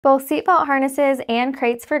Both seatbelt harnesses and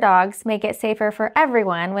crates for dogs make it safer for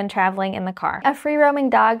everyone when traveling in the car. A free-roaming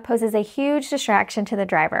dog poses a huge distraction to the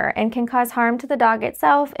driver and can cause harm to the dog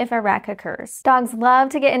itself if a wreck occurs. Dogs love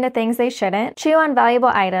to get into things they shouldn't, chew on valuable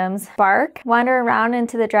items, bark, wander around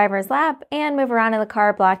into the driver's lap, and move around in the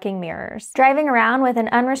car blocking mirrors. Driving around with an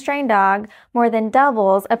unrestrained dog more than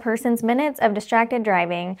doubles a person's minutes of distracted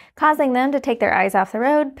driving, causing them to take their eyes off the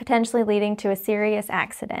road, potentially leading to a serious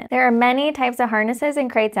accident. There are many types of harnesses and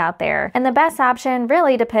crates out there, and the best option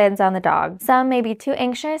really depends on the dog. Some may be too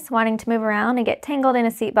anxious, wanting to move around and get tangled in a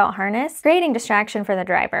seatbelt harness, creating distraction for the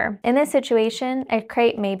driver. In this situation, a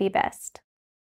crate may be best.